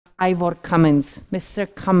Ivor Cummins. Mr.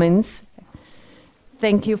 Cummins,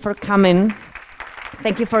 thank you for coming.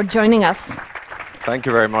 Thank you for joining us. Thank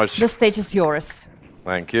you very much. The stage is yours.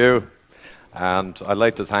 Thank you. And I'd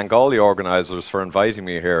like to thank all the organisers for inviting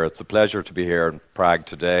me here. It's a pleasure to be here in Prague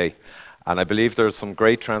today. And I believe there's some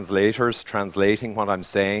great translators translating what I'm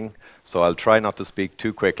saying, so I'll try not to speak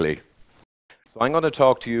too quickly. So I'm going to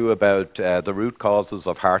talk to you about the root causes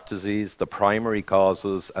of heart disease, the primary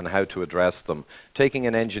causes, and how to address them, taking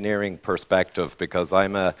an engineering perspective, because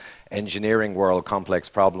I'm an engineering world complex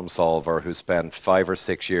problem solver who spent 5 or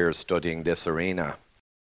 6 years studying this arena.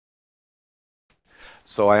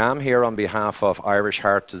 So I am here on behalf of Irish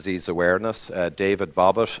Heart Disease Awareness. David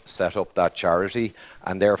Bobbitt set up that charity,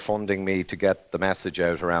 and they're funding me to get the message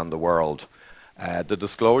out around the world. The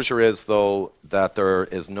disclosure is, though, that there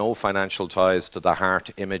is no financial ties to the heart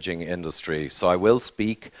imaging industry. So I will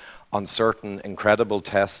speak on certain incredible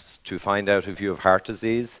tests to find out if you have heart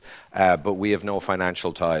disease, but we have no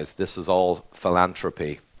financial ties. This is all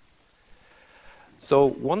philanthropy. So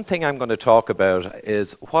one thing I'm going to talk about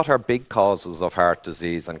is what are big causes of heart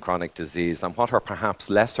disease and chronic disease, and what are perhaps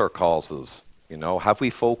lesser causes? You know, have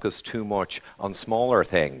we focused too much on smaller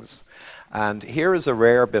things? And here is a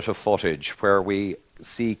rare bit of footage where we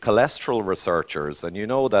see cholesterol researchers, and you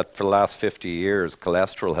know that for the last 50 years,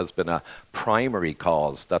 cholesterol has been a primary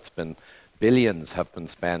cause. That's been, billions have been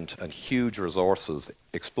spent and huge resources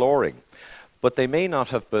exploring. But they may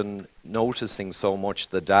not have been noticing so much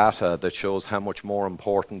the data that shows how much more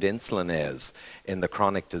important insulin is in the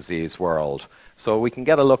chronic disease world. So we can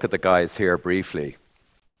get a look at the guys here briefly.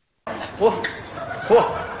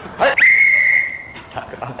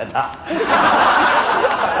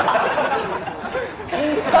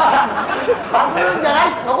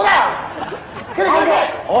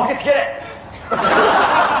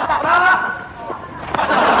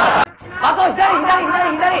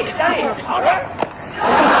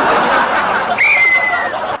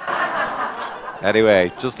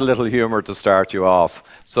 Anyway, just a little humor to start you off.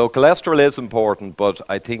 So cholesterol is important, but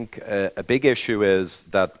I think a big issue is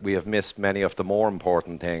that we have missed many of the more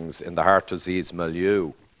important things in the heart disease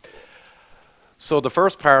milieu. So the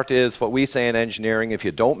first part is what we say in engineering: if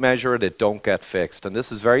you don't measure it, it don't get fixed. And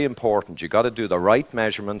this is very important. You've got to do the right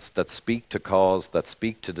measurements that speak to cause, that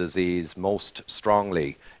speak to disease most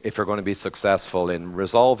strongly if you're going to be successful in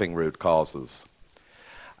resolving root causes.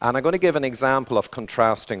 And I'm going to give an example of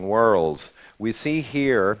contrasting worlds. We see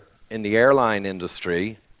here in the airline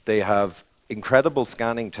industry, they have incredible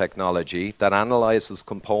scanning technology that analyzes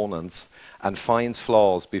components and finds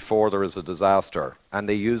flaws before there is a disaster. And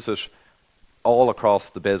they use it all across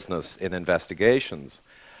the business in investigations.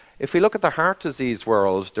 If we look at the heart disease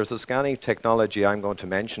world, there's a scanning technology I'm going to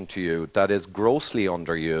mention to you that is grossly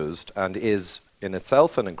underused and is in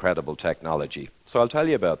itself an incredible technology. So I'll tell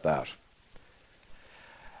you about that.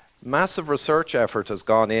 Massive research effort has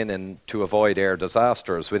gone in to avoid air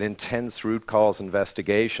disasters with intense root cause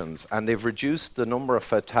investigations, and they've reduced the number of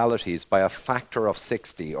fatalities by a factor of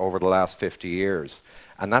 60 over the last 50 years.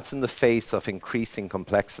 And that's in the face of increasing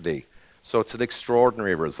complexity. So it's an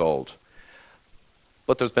extraordinary result.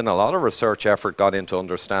 But there's been a lot of research effort gone into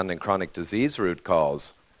understanding chronic disease root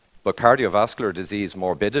cause. But cardiovascular disease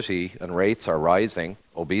morbidity and rates are rising.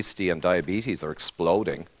 Obesity and diabetes are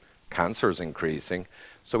exploding. Cancer is increasing.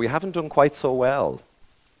 So we haven't done quite so well.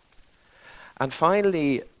 And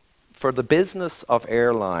finally, for the business of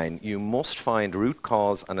airline, you must find root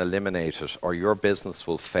cause and eliminate it, or your business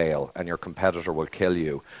will fail and your competitor will kill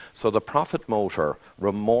you. So the profit motor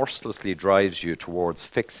remorselessly drives you towards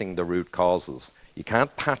fixing the root causes. You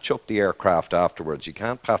can't patch up the aircraft afterwards. You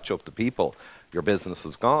can't patch up the people. Your business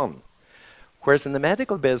is gone. Whereas in the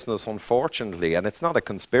medical business, unfortunately, and it's not a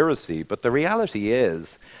conspiracy, but the reality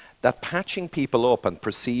is that patching people up and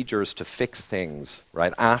procedures to fix things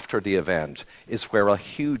right after the event is where a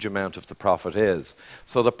huge amount of the profit is.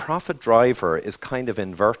 So the profit driver is kind of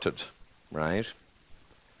inverted, right?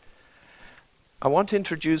 I want to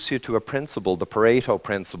introduce you to a principle, the Pareto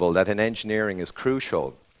principle, that in engineering is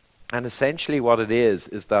crucial. And essentially what it is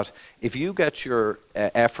that if you get your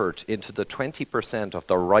effort into the 20% of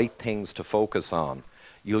the right things to focus on,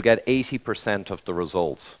 you'll get 80% of the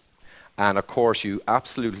results. And of course, you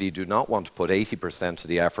absolutely do not want to put 80% of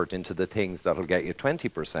the effort into the things that will get you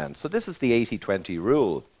 20%. So this is the 80-20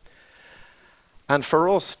 rule. And for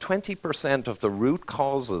us, 20% of the root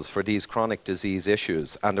causes for these chronic disease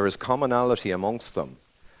issues, and there is commonality amongst them,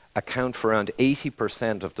 account for around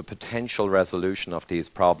 80% of the potential resolution of these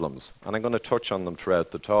problems. And I'm going to touch on them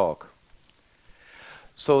throughout the talk.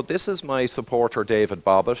 So this is my supporter, David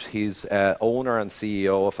Bobbitt. He's owner and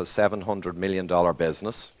CEO of a $700 million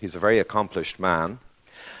business. He's a very accomplished man.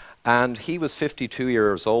 And he was 52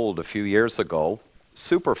 years old a few years ago,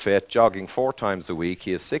 super fit, jogging 4 times a week.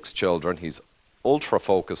 He has 6 children. He's ultra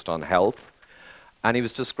focused on health. And he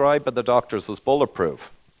was described by the doctors as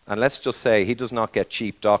bulletproof. And let's just say he does not get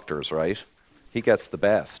cheap doctors, right? He gets the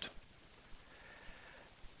best.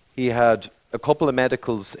 He had a couple of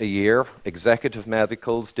medicals a year, executive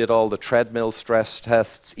medicals, did all the treadmill stress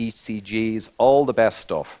tests, ECGs, all the best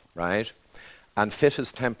stuff, right? And fit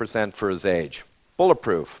as 10% for his age.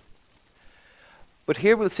 Bulletproof. But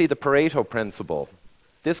here we'll see the Pareto principle.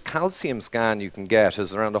 This calcium scan you can get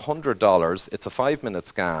is around $100. It's a 5-minute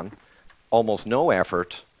scan, almost no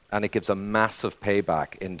effort, and it gives a massive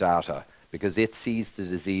payback in data because it sees the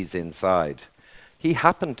disease inside. He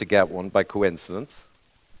happened to get one by coincidence,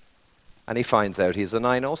 and he finds out he's a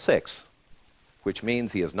 906, which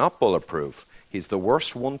means he is not bulletproof. He's the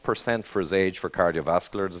worst 1% for his age for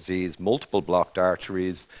cardiovascular disease, multiple blocked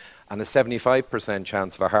arteries, and a 75%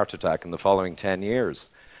 chance of a heart attack in the following 10 years.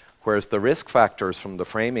 Whereas the risk factors from the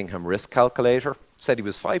Framingham risk calculator said he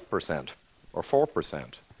was 5% or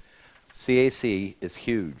 4%. CAC is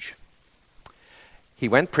huge. He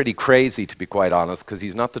went pretty crazy, to be quite honest, because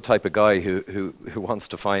he's not the type of guy who wants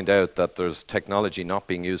to find out that there's technology not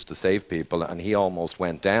being used to save people, and he almost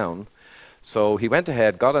went down. So he went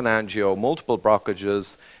ahead, got an angio, multiple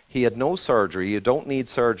blockages. He had no surgery. You don't need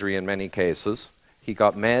surgery in many cases. He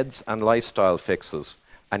got meds and lifestyle fixes,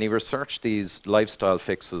 and he researched these lifestyle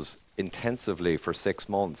fixes intensively for 6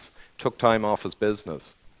 months, took time off his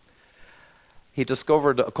business. He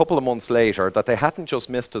discovered a couple of months later that they hadn't just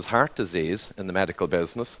missed his heart disease in the medical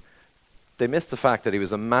business, they missed the fact that he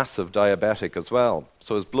was a massive diabetic as well.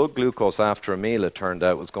 So his blood glucose after a meal, it turned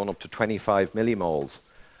out, was going up to 25 millimoles,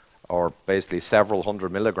 or basically several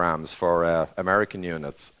hundred milligrams for American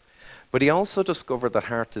units. But he also discovered that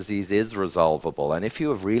heart disease is resolvable, and if you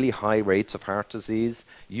have really high rates of heart disease,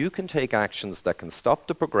 you can take actions that can stop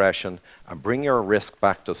the progression and bring your risk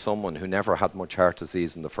back to someone who never had much heart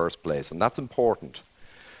disease in the first place, and that's important.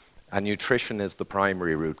 And nutrition is the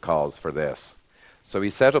primary root cause for this. So he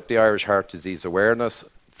set up the Irish Heart Disease Awareness,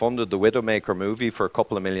 funded the Widowmaker movie for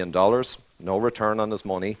 $2 million, no return on his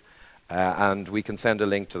money, and we can send a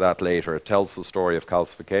link to that later. It tells the story of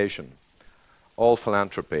calcification. All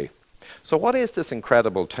philanthropy. So what is this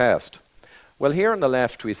incredible test? Well, here on the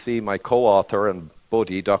left we see my co-author and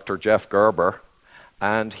buddy, Dr. Jeff Gerber,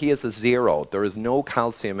 and he is a 0. There is no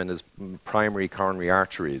calcium in his primary coronary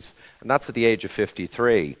arteries, and that's at the age of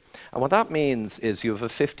 53. And what that means is you have a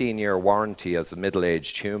 15-year warranty as a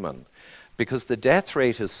middle-aged human, because the death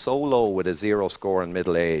rate is so low with a 0 score in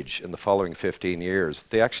middle age in the following 15 years,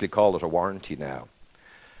 they actually call it a warranty now.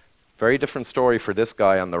 Very different story for this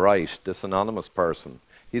guy on the right, this anonymous person.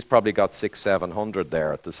 He's probably got 600-700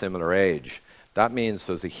 there at the similar age. That means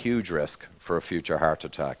there's a huge risk for a future heart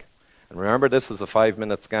attack. And remember, this is a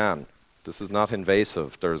 5-minute scan. This is not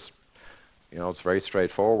invasive. It's very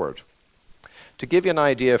straightforward. To give you an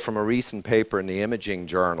idea from a recent paper in the imaging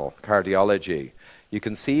journal, Cardiology, you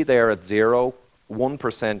can see there at 0,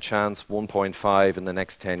 1% chance, 1.5 in the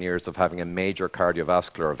next 10 years of having a major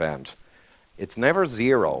cardiovascular event. It's never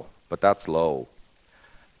 0, but that's low.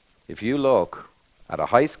 If you look at a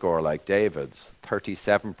high score like David's,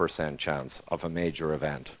 37% chance of a major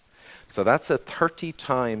event. So that's a 30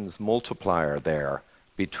 times multiplier there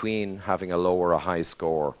between having a low or a high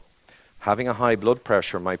score. Having a high blood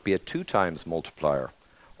pressure might be a 2 times multiplier,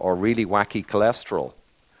 or really wacky cholesterol.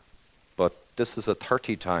 But this is a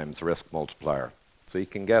 30 times risk multiplier. So you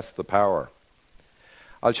can guess the power.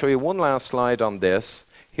 I'll show you one last slide on this.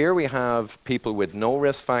 Here we have people with no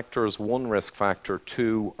risk factors, 1 risk factor,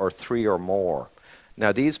 2 or 3 or more.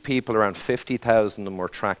 Now these people, around 50,000 of them were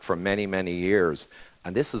tracked for many, many years.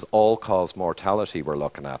 And this is all-cause mortality we're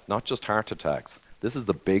looking at, not just heart attacks. This is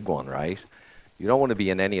the big one, right? You don't want to be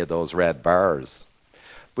in any of those red bars.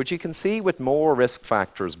 But you can see with more risk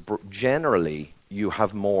factors, generally, you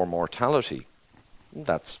have more mortality.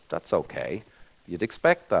 That's okay. You'd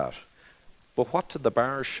expect that. But what did the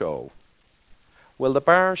bars show? Well, the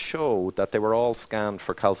bars show that they were all scanned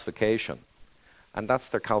for calcification. And that's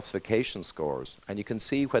their calcification scores. And you can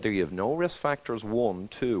see whether you have no risk factors, 1,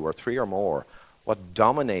 2, or 3 or more, what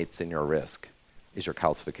dominates in your risk is your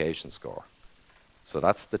calcification score. So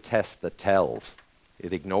that's the test that tells.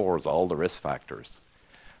 It ignores all the risk factors.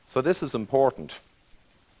 So this is important.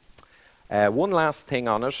 One last thing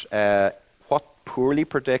on it. What poorly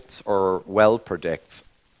predicts or well predicts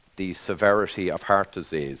the severity of heart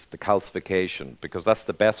disease, the calcification, because that's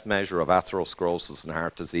the best measure of atherosclerosis and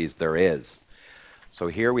heart disease there is. So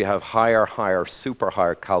here we have higher, super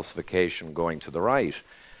high calcification going to the right.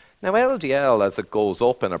 Now LDL, as it goes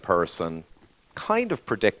up in a person, kind of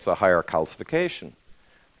predicts a higher calcification.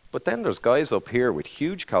 But then there's guys up here with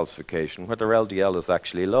huge calcification where their LDL is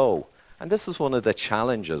actually low. And this is one of the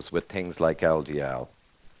challenges with things like LDL.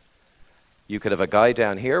 You could have a guy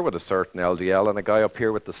down here with a certain LDL and a guy up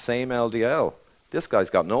here with the same LDL. This guy's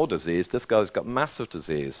got no disease, this guy's got massive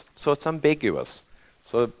disease. So it's ambiguous.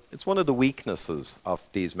 So it's one of the weaknesses of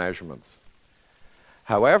these measurements.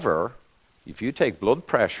 However, if you take blood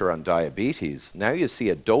pressure and diabetes, now you see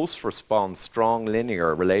a dose-response, strong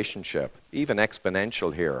linear relationship, even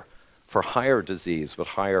exponential here, for higher disease with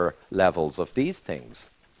higher levels of these things.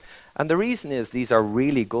 And the reason is these are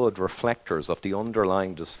really good reflectors of the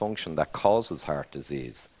underlying dysfunction that causes heart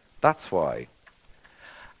disease. That's why.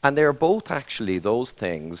 And they're both actually, those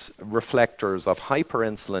things, reflectors of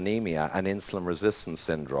hyperinsulinemia and insulin resistance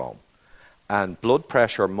syndrome. And blood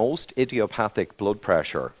pressure, most idiopathic blood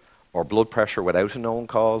pressure, or blood pressure without a known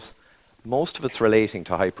cause, most of it's relating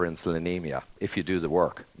to hyperinsulinemia, if you do the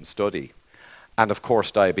work and study. And of course,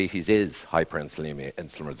 diabetes is hyperinsulinemia,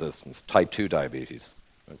 insulin resistance, type 2 diabetes.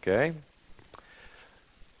 Okay?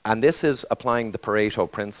 And this is applying the Pareto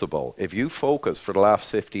principle. If you focus for the last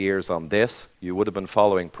 50 years on this, you would have been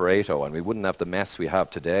following Pareto and we wouldn't have the mess we have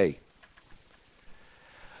today.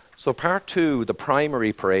 So part 2, the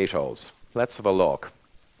primary Paretos. Let's have a look.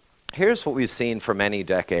 Here's what we've seen for many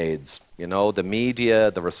decades. You know, the media,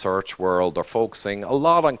 the research world are focusing a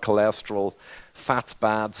lot on cholesterol. Fat's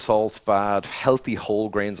bad, salt's bad, healthy whole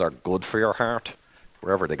grains are good for your heart,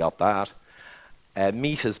 wherever they got that.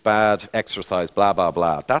 Meat is bad, exercise, blah, blah,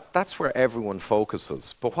 blah. That's where everyone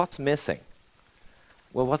focuses. But what's missing?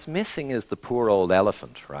 Well, what's missing is the poor old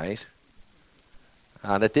elephant, right?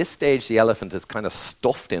 And at this stage, the elephant is kind of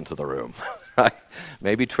stuffed into the room, right?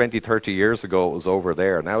 Maybe 20, 30 years ago, it was over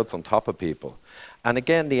there. Now it's on top of people. And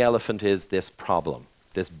again, the elephant is this problem,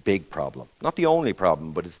 this big problem. Not the only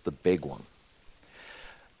problem, but it's the big one.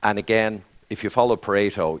 And again, if you follow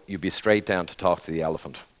Pareto, you'd be straight down to talk to the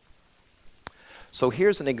elephant. So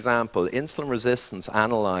here's an example, insulin resistance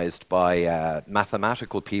analyzed by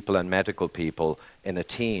mathematical people and medical people in a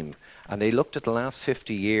team. And they looked at the last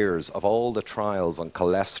 50 years of all the trials on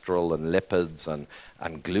cholesterol and lipids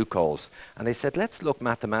and glucose. And they said, let's look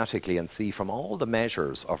mathematically and see from all the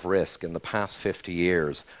measures of risk in the past 50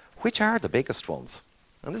 years, which are the biggest ones?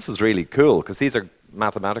 And this is really cool because these are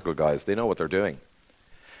mathematical guys. They know what they're doing.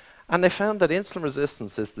 And they found that insulin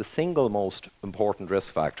resistance is the single most important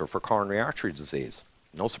risk factor for coronary artery disease.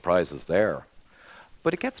 No surprises there.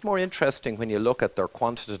 But it gets more interesting when you look at their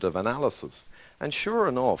quantitative analysis. And sure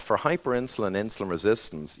enough, for hyperinsulin insulin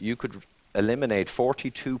resistance, you could eliminate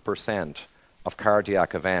 42% of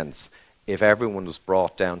cardiac events if everyone was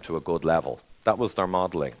brought down to a good level. That was their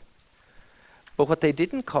modeling. But what they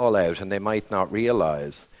didn't call out, and they might not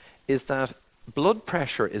realize, is that blood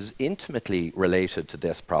pressure is intimately related to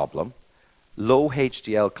this problem. Low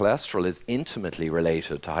HDL cholesterol is intimately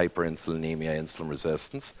related to hyperinsulinemia, insulin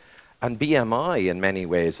resistance. And BMI, in many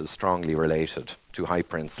ways, is strongly related to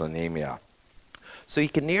hyperinsulinemia. So you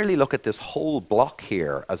can nearly look at this whole block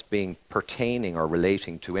here as being pertaining or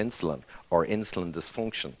relating to insulin or insulin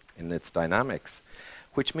dysfunction in its dynamics,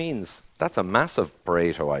 which means that's a massive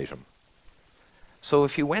Pareto item. So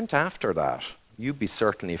if you went after that, you'd be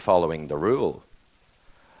certainly following the rule.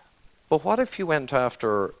 But what if you went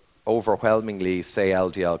after overwhelmingly, say,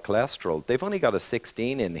 LDL cholesterol? They've only got a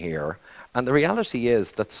 16 in here, and the reality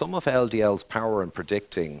is that some of LDL's power in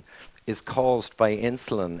predicting is caused by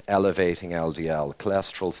insulin elevating LDL,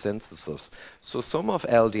 cholesterol synthesis. So some of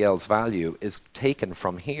LDL's value is taken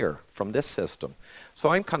from here, from this system. So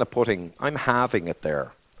I'm kind of I'm halving it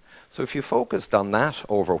there. So if you focused on that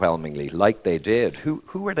overwhelmingly, like they did,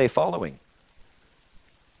 who are they following?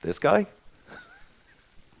 This guy?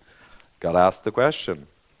 Got asked the question.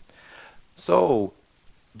 So,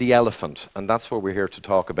 the elephant, and that's what we're here to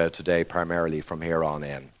talk about today, primarily from here on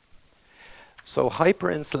in. So,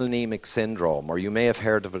 hyperinsulinemic syndrome, or you may have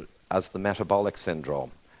heard of it as the metabolic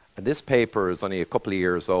syndrome. And this paper is only a couple of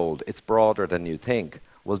years old. It's broader than you think.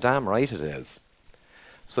 Well, damn right it is.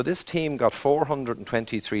 So this team got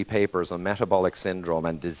 423 papers on metabolic syndrome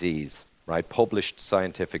and disease, right? Published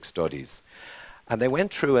scientific studies. And they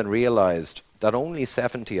went through and realized that only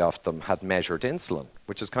 70 of them had measured insulin,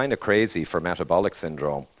 which is kind of crazy for metabolic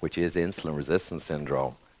syndrome, which is insulin resistance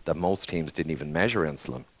syndrome, that most teams didn't even measure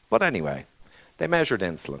insulin. But anyway, they measured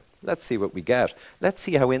insulin. Let's see what we get. Let's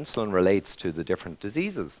see how insulin relates to the different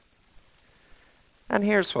diseases. And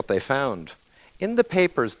here's what they found. In the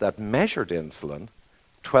papers that measured insulin,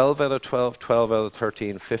 12 out of 12, 12 out of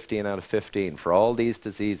 13, 15 out of 15, for all these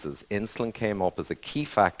diseases, insulin came up as a key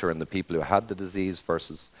factor in the people who had the disease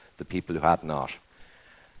versus the people who had not.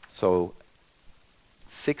 So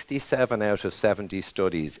 67 out of 70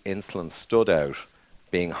 studies, insulin stood out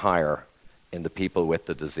being higher in the people with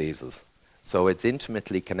the diseases. So it's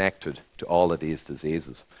intimately connected to all of these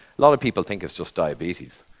diseases. A lot of people think it's just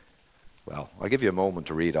diabetes. Well, I'll give you a moment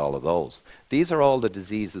to read all of those. These are all the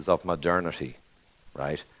diseases of modernity,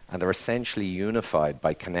 right? And they're essentially unified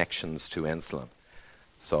by connections to insulin.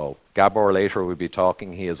 So Gabor later will be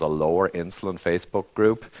talking, he has a lower insulin Facebook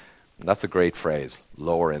group. And that's a great phrase,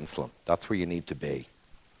 lower insulin. That's where you need to be.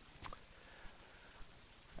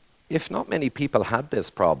 If not many people had this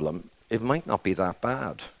problem, it might not be that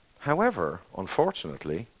bad. However,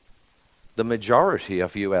 unfortunately, the majority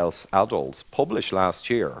of US adults published last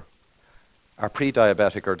year are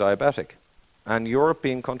pre-diabetic or diabetic. And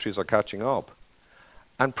European countries are catching up.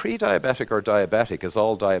 And pre-diabetic or diabetic is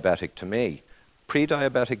all diabetic to me.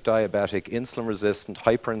 Pre-diabetic, diabetic, insulin-resistant,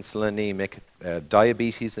 hyperinsulinemic,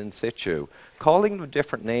 diabetes in situ. Calling them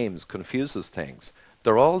different names confuses things.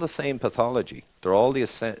 They're all the same pathology. They're all the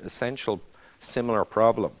essential similar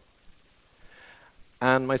problem.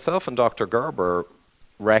 And myself and Dr. Gerber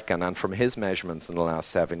reckon, and from his measurements in the last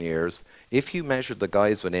 7 years, if you measured the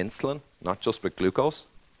guys with insulin, not just with glucose,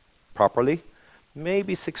 properly,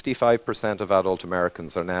 maybe 65% of adult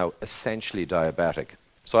Americans are now essentially diabetic.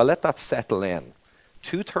 So I'll let that settle in.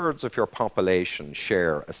 2/3 of your population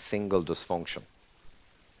share a single dysfunction.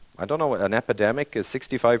 I don't know, an epidemic, is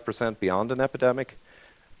 65% beyond an epidemic?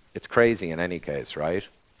 It's crazy in any case, right?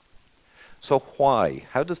 So why?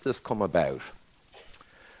 How does this come about?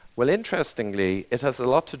 Well, interestingly, it has a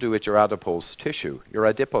lot to do with your adipose tissue, your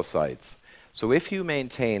adipocytes. So if you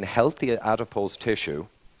maintain healthy adipose tissue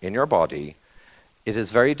in your body, it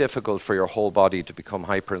is very difficult for your whole body to become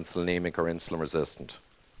hyperinsulinemic or insulin resistant.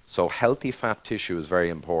 So healthy fat tissue is very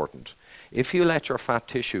important. If you let your fat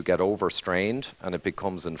tissue get overstrained and it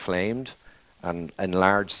becomes inflamed and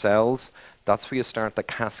enlarged cells, that's where you start the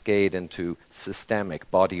cascade into systemic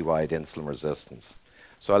body-wide insulin resistance.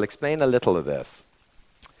 So I'll explain a little of this.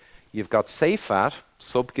 You've got safe fat,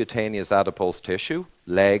 subcutaneous adipose tissue,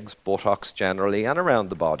 legs, buttocks generally, and around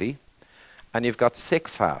the body. And you've got sick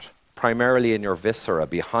fat, primarily in your viscera,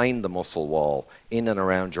 behind the muscle wall, in and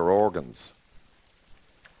around your organs.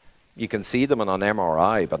 You can see them on an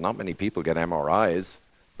MRI, but not many people get MRIs.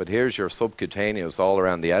 But here's your subcutaneous all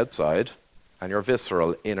around the outside, and your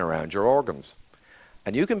visceral in around your organs.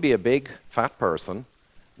 And you can be a big fat person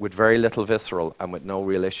with very little visceral and with no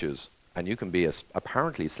real issues. And you can be a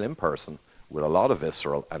apparently slim person with a lot of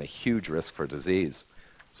visceral and a huge risk for disease.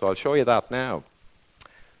 So I'll show you that now.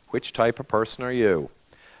 Which type of person are you?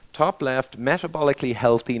 Top left, metabolically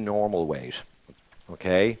healthy, normal weight.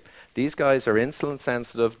 Okay? These guys are insulin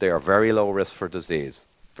sensitive. They are very low risk for disease.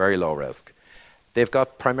 Very low risk. They've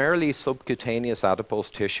got primarily subcutaneous adipose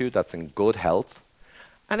tissue that's in good health.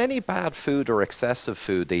 And any bad food or excessive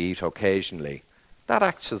food they eat occasionally, that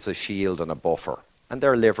acts as a shield and a buffer. And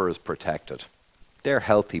their liver is protected. They're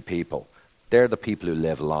healthy people. They're the people who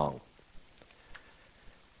live long.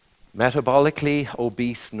 Metabolically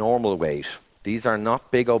obese, normal weight. These are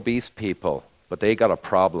not big obese people, but they got a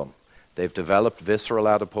problem. They've developed visceral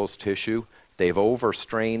adipose tissue. They've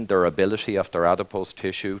overstrained their ability of their adipose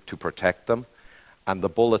tissue to protect them. And the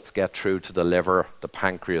bullets get through to the liver, the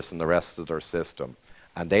pancreas, and the rest of their system.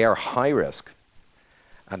 And they are high risk.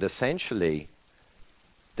 And essentially,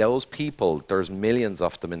 those people, there's millions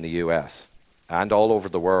of them in the US and all over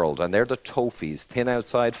the world. And they're the trophies, thin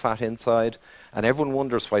outside, fat inside. And everyone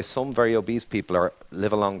wonders why some very obese people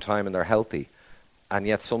live a long time and they're healthy. And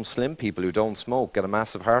yet some slim people who don't smoke get a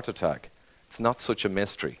massive heart attack. It's not such a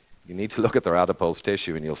mystery. You need to look at their adipose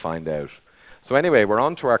tissue and you'll find out. So anyway, we're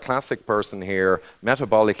on to our classic person here,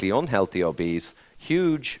 metabolically unhealthy obese,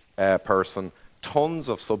 huge person, tons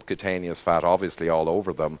of subcutaneous fat, obviously all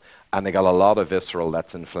over them, and they got a lot of visceral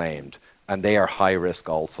that's inflamed. And they are high risk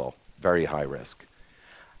also, very high risk.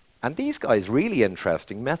 And these guys, really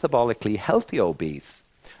interesting, metabolically healthy obese.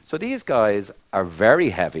 So these guys are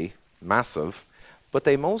very heavy, massive, but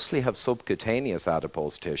they mostly have subcutaneous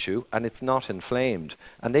adipose tissue, and it's not inflamed.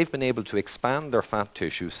 And they've been able to expand their fat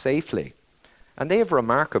tissue safely. And they have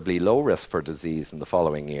remarkably low risk for disease in the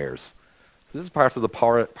following years. So this is part of the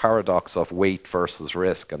paradox of weight versus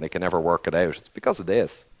risk, and they can never work it out. It's because of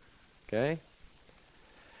this. Okay?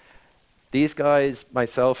 These guys,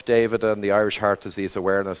 myself, David, and the Irish Heart Disease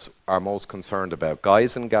Awareness are most concerned about.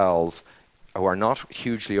 Guys and gals who are not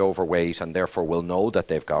hugely overweight and therefore will know that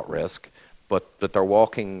they've got risk, but that they're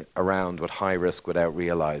walking around with high risk without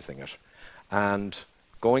realizing it. And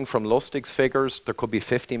going from Lustig's figures, there could be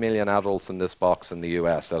 50 million adults in this box in the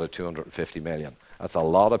US out of 250 million. That's a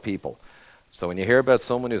lot of people. So when you hear about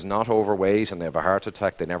someone who's not overweight and they have a heart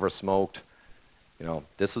attack, they never smoked, You know,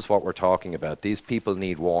 this is what we're talking about. These people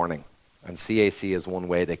need warning, and CAC is one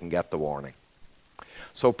way they can get the warning.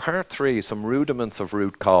 So part 3, some rudiments of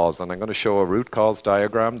root cause, and I'm going to show a root cause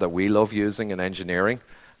diagram that we love using in engineering,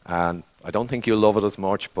 and I don't think you'll love it as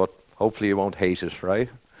much, but hopefully you won't hate it, right?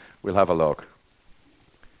 We'll have a look.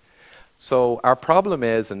 So our problem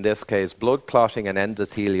is, in this case, blood clotting and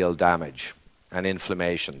endothelial damage and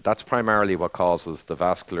inflammation. That's primarily what causes the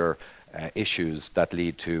vascular issues that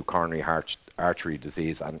lead to coronary artery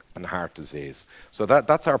disease and heart disease. So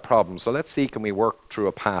that's our problem. So let's see, can we work through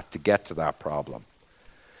a path to get to that problem?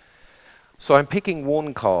 So I'm picking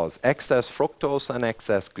one cause, excess fructose and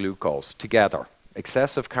excess glucose together.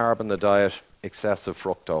 Excessive carb in the diet, excessive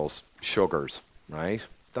fructose, sugars, right?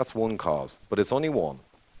 That's one cause, but it's only one.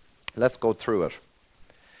 Let's go through it.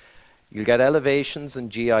 You'll get elevations in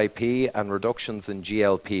GIP and reductions in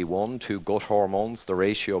GLP-1, 2 gut hormones, the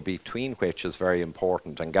ratio between which is very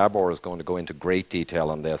important. And Gabor is going to go into great detail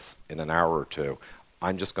on this in an hour or two.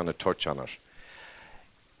 I'm just going to touch on it.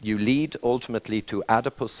 You lead ultimately to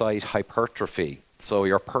adipocyte hypertrophy. So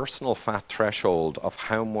your personal fat threshold of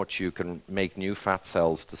how much you can make new fat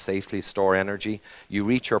cells to safely store energy, you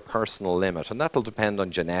reach your personal limit. And that'll depend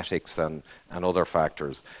on genetics and other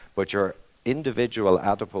factors. But your individual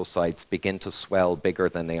adipocytes begin to swell bigger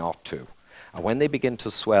than they ought to. And when they begin to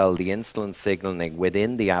swell, the insulin signaling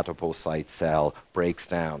within the adipocyte cell breaks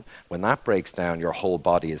down. When that breaks down, your whole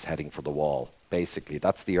body is heading for the wall, basically.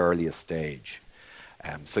 That's the earliest stage.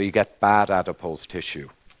 So you get bad adipose tissue.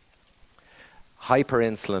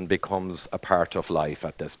 Hyperinsulin becomes a part of life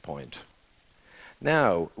at this point.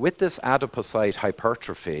 Now, with this adipocyte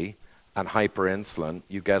hypertrophy and hyperinsulin,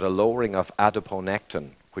 you get a lowering of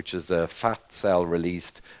adiponectin, which is a fat cell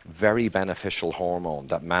released very beneficial hormone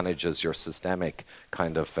that manages your systemic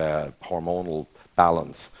kind of hormonal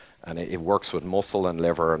balance. And it works with muscle and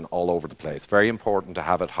liver and all over the place. Very important to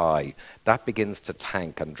have it high. That begins to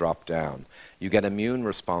tank and drop down. You get immune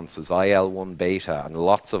responses, IL-1 beta, and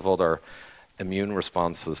lots of other immune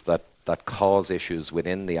responses that cause issues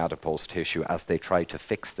within the adipose tissue as they try to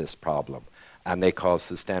fix this problem. And they cause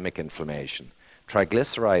systemic inflammation.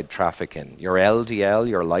 Triglyceride trafficking, your LDL,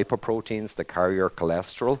 your lipoproteins that carry your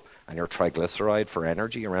cholesterol and your triglyceride for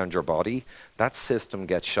energy around your body, that system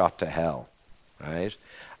gets shot to hell, right?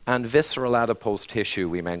 And visceral adipose tissue,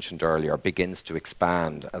 we mentioned earlier, begins to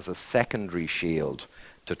expand as a secondary shield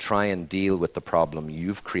to try and deal with the problem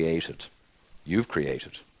you've created. You've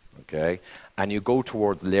created, okay? And you go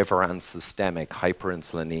towards liver and systemic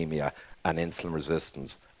hyperinsulinemia and insulin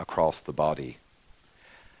resistance across the body.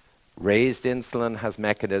 Raised insulin has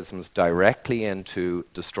mechanisms directly into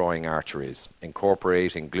destroying arteries,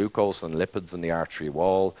 incorporating glucose and lipids in the artery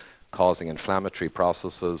wall, causing inflammatory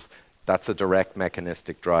processes. That's a direct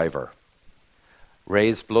mechanistic driver.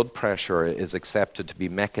 Raised blood pressure is accepted to be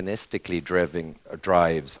mechanistically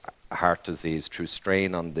drives heart disease through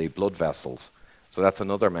strain on the blood vessels. So that's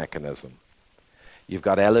another mechanism. You've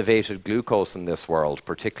got elevated glucose in this world,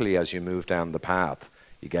 particularly as you move down the path.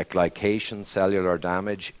 You get glycation, cellular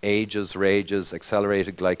damage, ages, rages,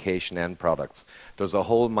 accelerated glycation end products. There's a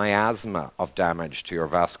whole miasma of damage to your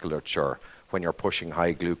vasculature when you're pushing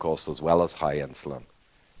high glucose as well as high insulin.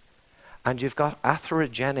 And you've got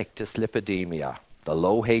atherogenic dyslipidemia, the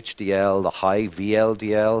low HDL, the high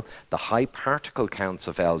VLDL, the high particle counts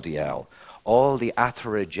of LDL. All the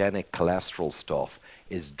atherogenic cholesterol stuff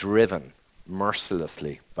is driven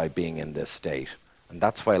mercilessly by being in this state. And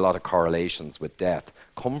that's why a lot of correlations with death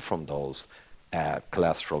come from those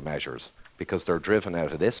cholesterol measures, because they're driven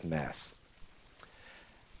out of this mess.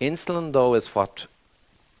 Insulin, though, is what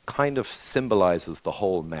kind of symbolizes the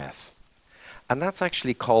whole mess. And that's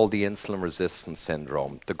actually called the insulin resistance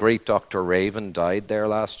syndrome. The great Dr. Raven died there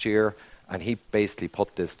last year, and he basically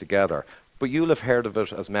put this together. But you'll have heard of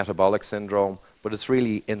it as metabolic syndrome, but it's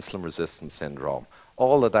really insulin resistance syndrome.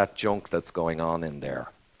 All of that junk that's going on in there.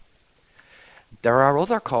 There are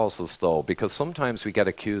other causes, though, because sometimes we get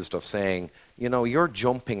accused of saying, you know, you're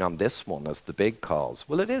jumping on this one as the big cause.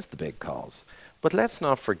 Well, it is the big cause. But let's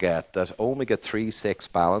not forget that omega-3, 6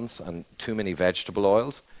 balance and too many vegetable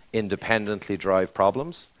oils independently drive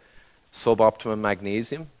problems. Suboptimum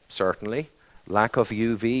magnesium, certainly. Lack of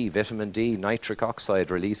UV, vitamin D, nitric oxide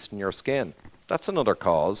released in your skin. That's another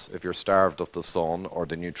cause if you're starved of the sun or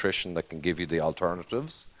the nutrition that can give you the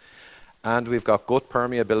alternatives. And we've got gut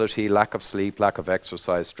permeability, lack of sleep, lack of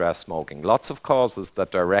exercise, stress, smoking. Lots of causes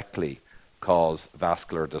that directly cause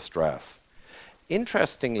vascular distress.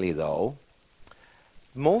 Interestingly, though,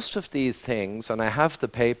 most of these things, and I have the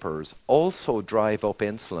papers, also drive up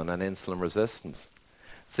insulin and insulin resistance.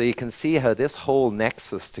 So you can see how this whole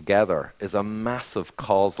nexus together is a massive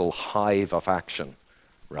causal hive of action,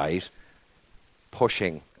 right?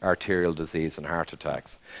 Pushing arterial disease and heart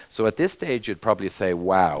attacks. So at this stage, you'd probably say,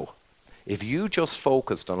 wow, if you just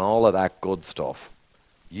focused on all of that good stuff,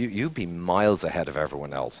 you'd be miles ahead of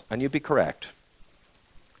everyone else, and you'd be correct.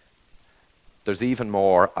 There's even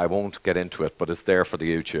more, I won't get into it, but it's there for the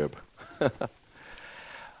YouTube.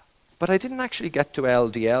 But I didn't actually get to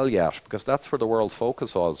LDL yet, because that's where the world's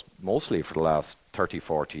focus was mostly for the last 30,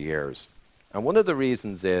 40 years. And one of the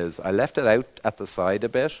reasons is, I left it out at the side a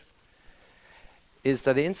bit, is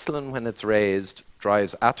that insulin, when it's raised,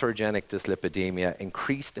 drives atherogenic dyslipidemia,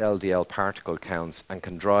 increased LDL particle counts, and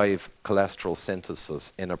can drive cholesterol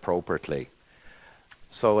synthesis inappropriately.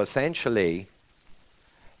 So essentially,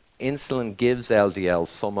 insulin gives LDL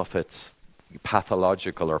some of its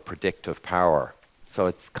pathological or predictive power. So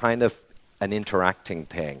it's kind of an interacting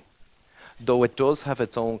thing, though it does have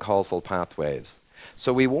its own causal pathways.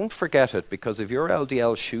 So we won't forget it, because if your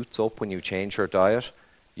LDL shoots up when you change your diet,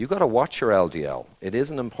 you've got to watch your LDL. It is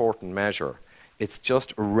an important measure. It's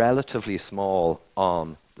just relatively small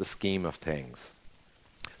on the scheme of things.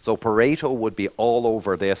 So Pareto would be all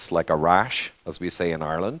over this like a rash, as we say in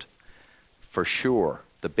Ireland, for sure,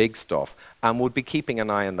 the big stuff, and would be keeping an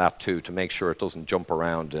eye on that too to make sure it doesn't jump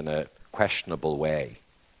around in a questionable way.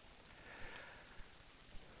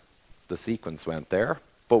 The sequence went there,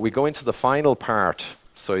 but we go into the final part,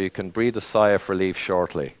 so you can breathe a sigh of relief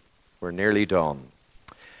shortly. We're nearly done.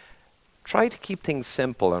 Try to keep things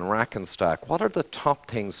simple and rack and stack. What are the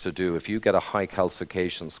top things to do if you get a high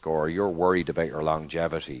calcification score, you're worried about your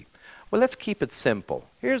longevity? Well, let's keep it simple.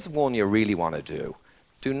 Here's one you really want to do.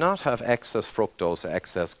 Do not have excess fructose,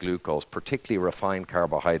 excess glucose, particularly refined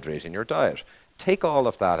carbohydrate in your diet. Take all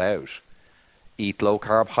of that out. Eat low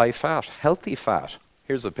carb, high fat, healthy fat.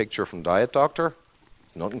 Here's a picture from Diet Doctor.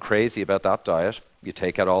 Nothing crazy about that diet. You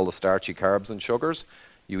take out all the starchy carbs and sugars.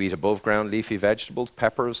 You eat above ground leafy vegetables,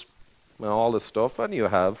 peppers, and all this stuff, and you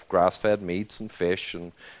have grass-fed meats and fish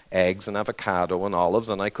and eggs and avocado and olives,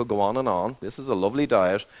 and I could go on and on. This is a lovely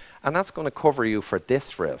diet, and that's going to cover you for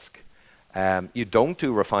this risk. You don't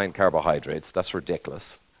do refined carbohydrates. That's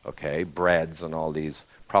ridiculous. Okay, breads and all these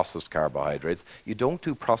processed carbohydrates. You don't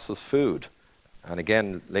do processed food. And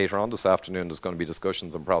again, later on this afternoon, there's going to be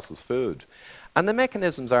discussions on processed food. And the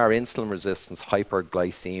mechanisms are insulin resistance,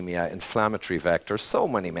 hyperglycemia, inflammatory vectors, so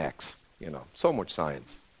many mechs, so much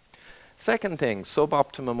science. Second thing,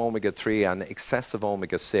 suboptimum omega-3 and excessive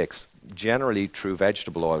omega-6, generally through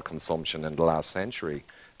vegetable oil consumption in the last century.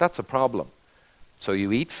 That's a problem. So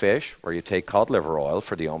you eat fish, or you take cod liver oil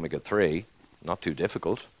for the omega-3, not too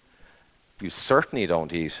difficult. You certainly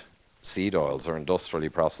don't eat seed oils or industrially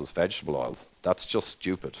processed vegetable oils. That's just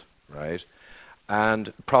stupid, right?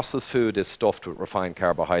 And processed food is stuffed with refined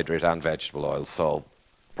carbohydrate and vegetable oils, so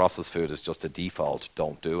processed food is just a default,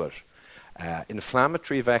 don't do it.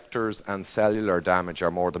 Inflammatory vectors and cellular damage are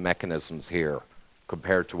more the mechanisms here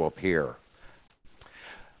compared to up here.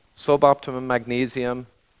 Suboptimum magnesium,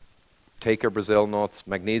 take your Brazil nuts.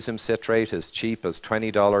 Magnesium citrate is cheap as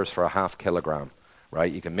 $20 for a half kilogram,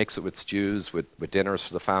 right? You can mix it with stews, with dinners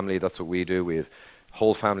for the family. That's what we do.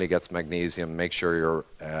 Whole family gets magnesium. Make sure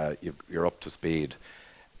you're up to speed.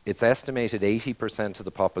 It's estimated 80% of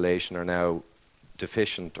the population are now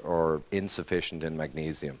deficient or insufficient in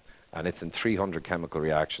magnesium. And it's in 300 chemical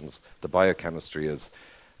reactions. The biochemistry is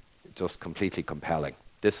just completely compelling.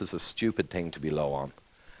 This is a stupid thing to be low on.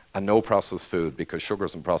 And no processed food, because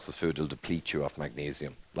sugars in processed food will deplete you of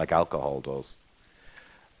magnesium, like alcohol does.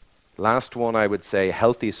 Last one, I would say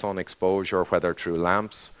healthy sun exposure, whether through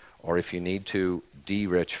lamps or if you need to,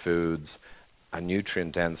 D-rich foods and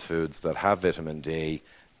nutrient-dense foods that have vitamin D.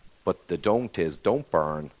 But the don't is don't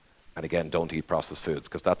burn, and again, don't eat processed foods,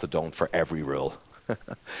 because that's a don't for every rule.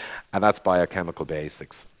 And that's biochemical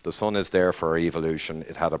basics. The sun is there for evolution.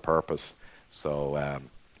 It had a purpose. So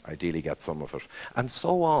ideally get some of it. And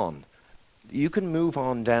so on. You can move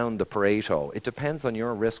on down the Pareto. It depends on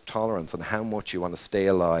your risk tolerance and how much you want to stay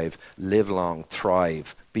alive, live long,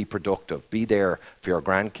 thrive, be productive, be there for your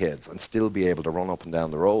grandkids and still be able to run up and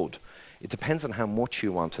down the road. It depends on how much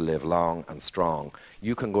you want to live long and strong.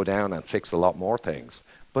 You can go down and fix a lot more things.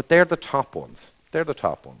 But they're the top ones. They're the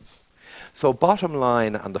top ones. So bottom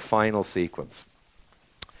line and the final sequence.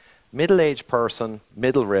 Middle-aged person,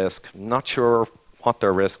 middle risk, not sure what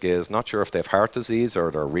their risk is, not sure if they have heart disease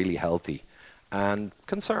or they're really healthy, and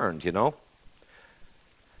concerned,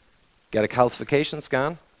 Get a calcification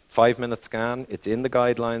scan, 5-minute scan. It's in the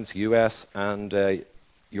guidelines, US and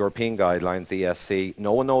European guidelines, ESC.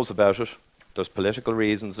 No one knows about it. There's political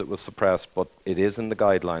reasons it was suppressed, but it is in the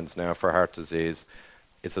guidelines now for heart disease.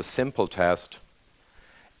 It's a simple test.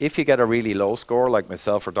 If you get a really low score, like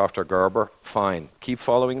myself or Dr. Gerber, fine. Keep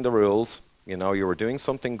following the rules. You know, you were doing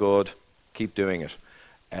something good, keep doing it.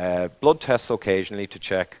 Blood tests occasionally to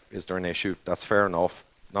check, is there an issue? That's fair enough.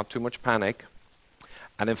 Not too much panic.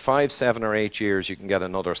 And in 5, 7 or 8 years, you can get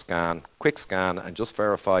another scan, quick scan, and just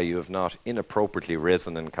verify you have not inappropriately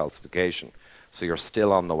risen in calcification. So you're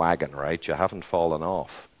still on the wagon, right? You haven't fallen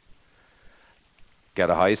off. Get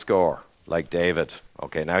a high score, like David.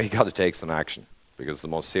 Okay, now you got to take some action, because it's the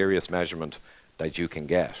most serious measurement that you can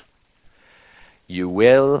get. You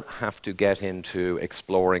will have to get into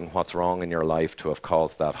exploring what's wrong in your life to have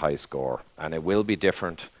caused that high score, and it will be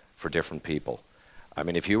different for different people. I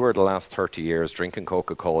mean, if you were the last 30 years drinking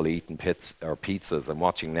Coca-Cola, eating pizzas and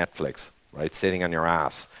watching Netflix, right, sitting on your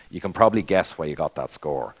ass, you can probably guess why you got that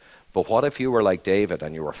score. But what if you were like David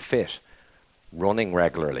and you were fit, running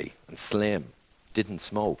regularly and slim, didn't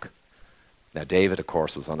smoke? Now, David, of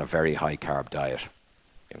course, was on a very high carb diet,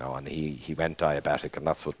 you know, and he went diabetic, and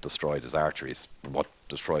that's what destroyed his arteries, what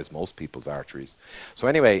destroys most people's arteries. So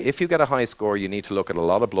anyway, if you get a high score, you need to look at a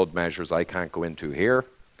lot of blood measures I can't go into here.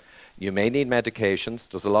 You may need medications.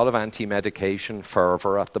 There's a lot of anti-medication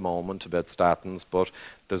fervor at the moment about statins, but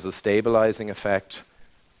there's a stabilizing effect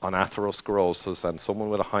on atherosclerosis, and someone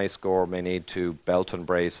with a high score may need to belt and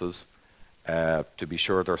braces to be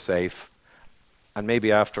sure they're safe. And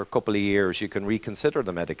maybe after a couple of years, you can reconsider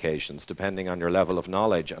the medications depending on your level of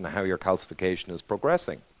knowledge and how your calcification is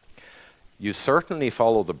progressing. You certainly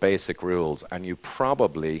follow the basic rules, and you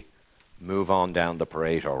probably move on down the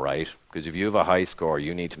Pareto, right? Because if you have a high score,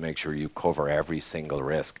 you need to make sure you cover every single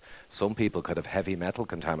risk. Some people could have heavy metal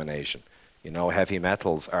contamination. You know, heavy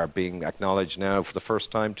metals are being acknowledged now for the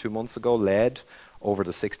first time 2 months ago. Lead, over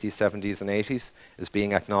the 60s, 70s, and 80s, is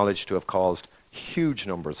being acknowledged to have caused huge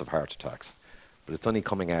numbers of heart attacks. But it's only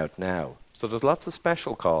coming out now. So there's lots of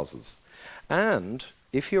special causes. And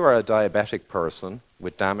if you are a diabetic person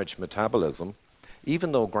with damaged metabolism,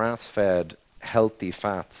 even though grass-fed healthy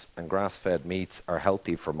fats and grass-fed meats are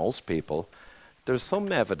healthy for most people, there's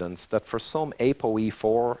some evidence that for some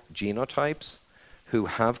ApoE4 genotypes who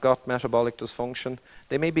have got metabolic dysfunction,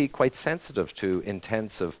 they may be quite sensitive to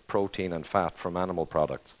intensive protein and fat from animal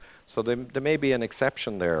products. So there may be an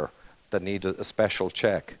exception there that need a special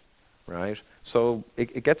check, right? So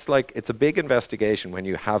it gets like, it's a big investigation when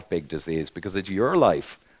you have big disease, because it's your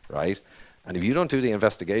life, right? And if you don't do the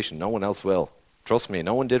investigation, no one else will. Trust me,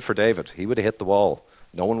 no one did for David. He would have hit the wall.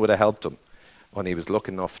 No one would have helped him when he was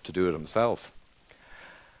lucky enough to do it himself.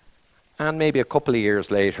 And maybe a couple of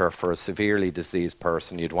years later, for a severely diseased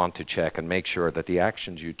person, you'd want to check and make sure that the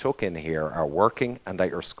actions you took in here are working and that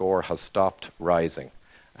your score has stopped rising.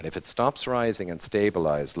 And if it stops rising and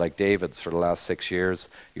stabilized, like David's for the last 6 years,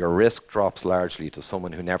 your risk drops largely to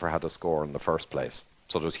someone who never had a score in the first place.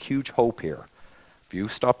 So there's huge hope here. If you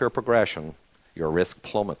stop your progression, your risk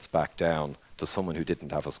plummets back down to someone who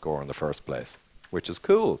didn't have a score in the first place, which is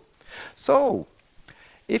cool. So,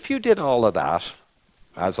 if you did all of that,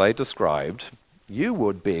 as I described, you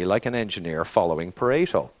would be like an engineer following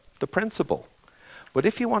Pareto, the principle. But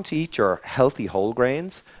if you want to eat your healthy whole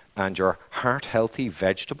grains and your heart-healthy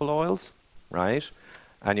vegetable oils, right,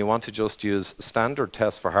 and you want to just use standard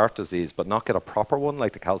tests for heart disease but not get a proper one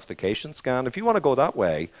like the calcification scan, if you want to go that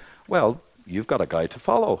way, well, you've got a guy to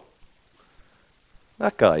follow.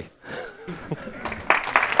 That guy.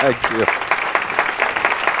 Thank you.